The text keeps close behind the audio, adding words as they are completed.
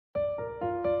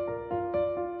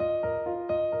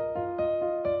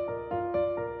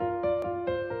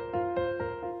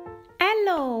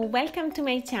welcome to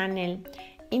my channel.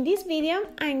 In this video,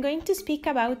 I'm going to speak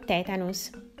about tetanus.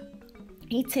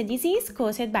 It's a disease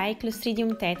caused by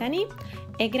Clostridium tetani,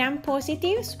 a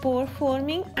gram-positive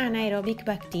spore-forming anaerobic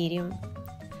bacterium.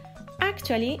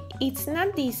 Actually, it's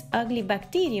not this ugly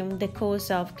bacterium the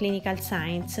cause of clinical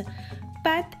signs,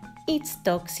 but its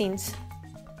toxins.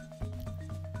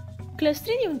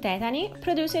 Clostridium tetani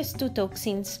produces two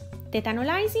toxins,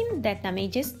 tetanolysin that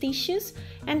damages tissues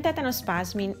and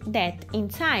tetanospasmin that,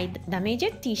 inside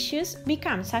damaged tissues,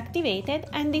 becomes activated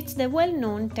and it's the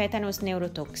well-known tetanus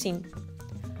neurotoxin.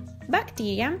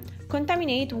 Bacteria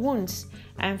contaminate wounds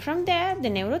and from there the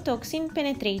neurotoxin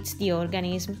penetrates the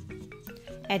organism.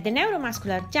 At the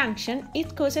neuromuscular junction,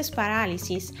 it causes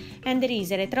paralysis and there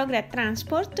is a retrograde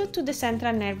transport to the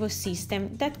central nervous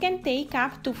system that can take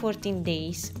up to 14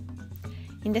 days.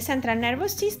 In the central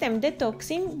nervous system, the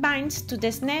toxin binds to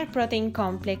the snare protein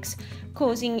complex,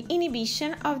 causing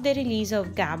inhibition of the release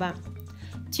of GABA.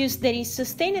 Thus, there is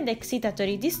sustained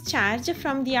excitatory discharge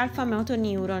from the alpha motor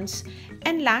neurons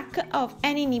and lack of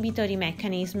an inhibitory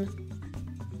mechanism.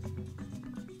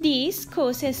 This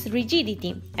causes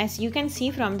rigidity, as you can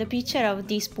see from the picture of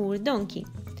this poor donkey.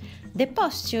 The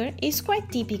posture is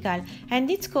quite typical and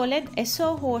it's called a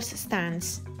sawhorse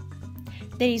stance.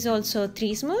 There is also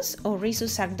trismus or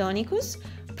risus sardonicus,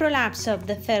 prolapse of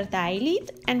the third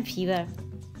eyelid and fever.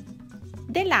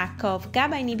 The lack of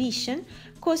GABA inhibition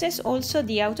causes also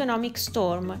the autonomic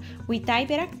storm with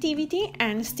hyperactivity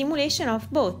and stimulation of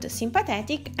both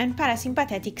sympathetic and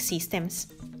parasympathetic systems.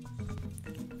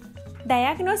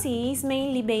 Diagnosis is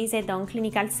mainly based on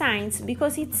clinical signs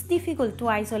because it's difficult to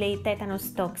isolate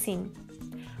tetanus toxin.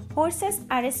 Horses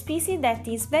are a species that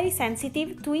is very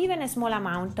sensitive to even a small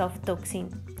amount of toxin.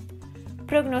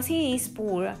 Prognosis is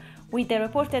poor, with a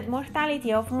reported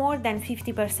mortality of more than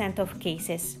 50% of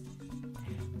cases.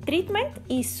 Treatment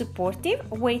is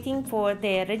supportive, waiting for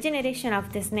the regeneration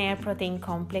of the snare protein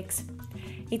complex.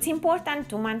 It's important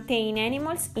to maintain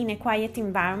animals in a quiet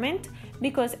environment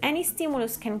because any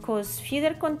stimulus can cause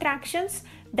further contractions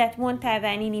that won't have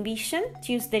any inhibition,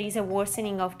 thus there is a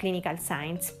worsening of clinical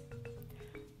signs.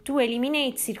 To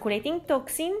eliminate circulating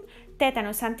toxin,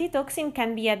 tetanus antitoxin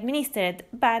can be administered,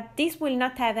 but this will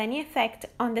not have any effect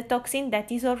on the toxin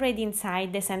that is already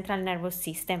inside the central nervous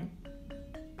system.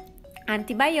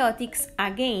 Antibiotics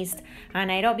against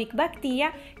anaerobic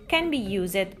bacteria can be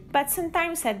used, but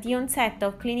sometimes at the onset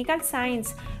of clinical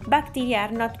signs, bacteria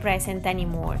are not present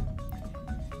anymore.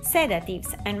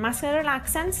 Sedatives and muscle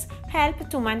relaxants help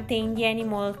to maintain the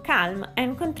animal calm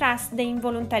and contrast the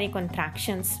involuntary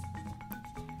contractions.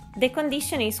 The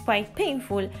condition is quite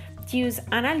painful, thus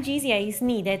analgesia is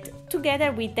needed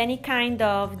together with any kind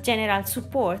of general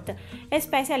support,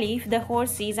 especially if the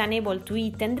horse is unable to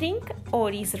eat and drink or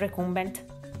is recumbent.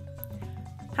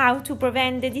 How to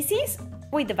prevent the disease?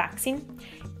 With the vaccine.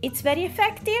 It's very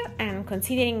effective and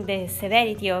considering the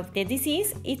severity of the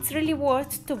disease, it's really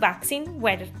worth to vaccinate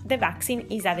where the vaccine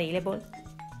is available.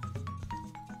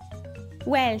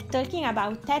 Well, talking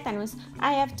about tetanus,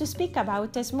 I have to speak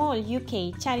about a small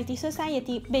UK charity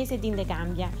society based in the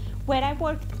Gambia, where I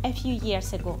worked a few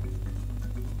years ago.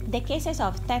 The cases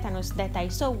of tetanus that I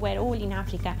saw were all in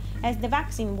Africa, as the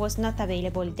vaccine was not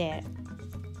available there.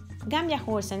 Gambia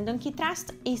Horse and Donkey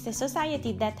Trust is a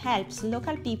society that helps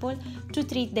local people to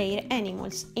treat their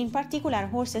animals, in particular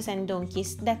horses and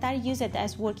donkeys that are used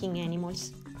as working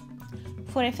animals.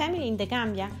 For a family in the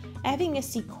Gambia, having a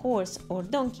sick horse or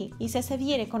donkey is a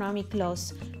severe economic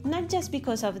loss, not just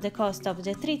because of the cost of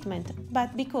the treatment,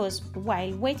 but because,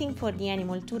 while waiting for the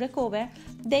animal to recover,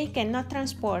 they cannot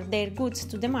transport their goods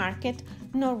to the market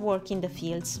nor work in the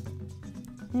fields.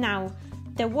 Now,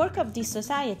 the work of this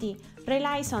society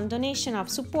relies on donation of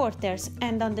supporters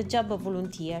and on the job of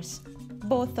volunteers,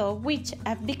 both of which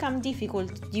have become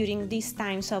difficult during these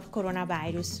times of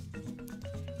coronavirus.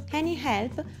 Any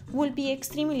help will be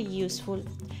extremely useful,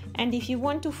 and if you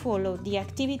want to follow the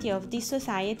activity of this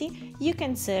society, you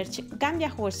can search Gambia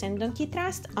Horse and Donkey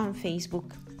Trust on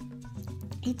Facebook.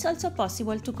 It's also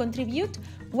possible to contribute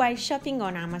while shopping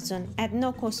on Amazon at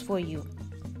no cost for you.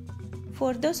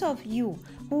 For those of you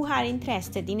who are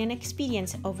interested in an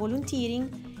experience of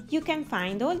volunteering, you can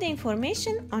find all the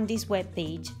information on this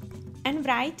webpage and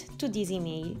write to this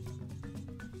email.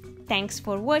 Thanks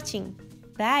for watching.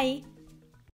 Bye!